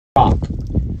rock.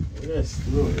 That's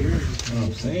little ears. You know what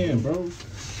I'm saying, bro?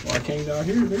 Why I came down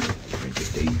here, dude?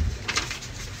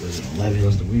 Was it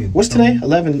 11? What's today?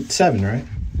 11/7, right?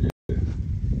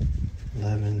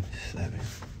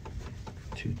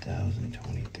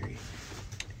 11/7/2023.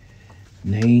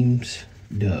 Names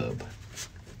Dub.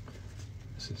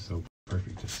 This is so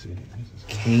perfect to sit in.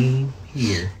 Came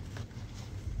here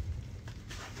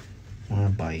on a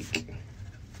bike.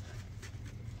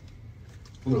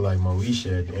 You look like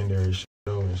Moesha at the end of her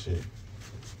show and shit.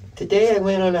 Today I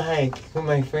went on a hike with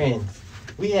my friends.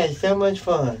 We had so much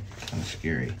fun. Kind of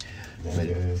scary. But But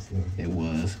it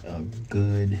was a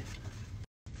good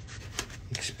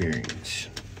experience.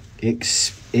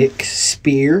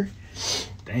 Spear.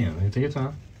 Damn, man, take your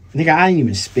time. Nigga, I didn't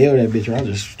even spell that bitch. I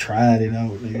just tried it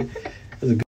out, nigga. It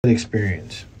was a good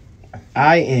experience.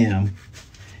 I am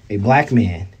a black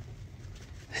man.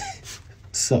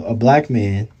 So, a black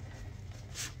man.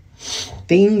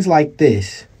 Things like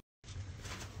this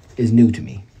is new to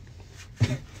me.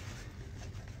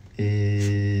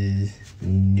 Is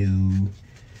new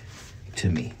to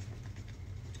me.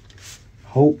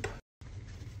 Hope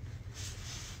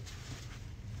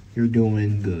you're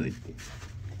doing good.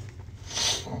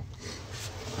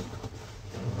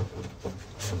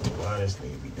 why this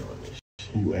nigga be doing this shit?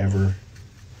 Whoever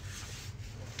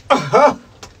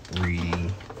reading.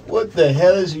 What the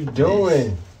hell is you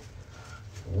doing?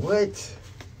 What?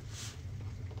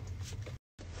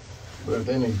 Bro, if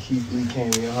that nigga Keith Lee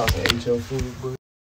came to your house and ate your food, bro.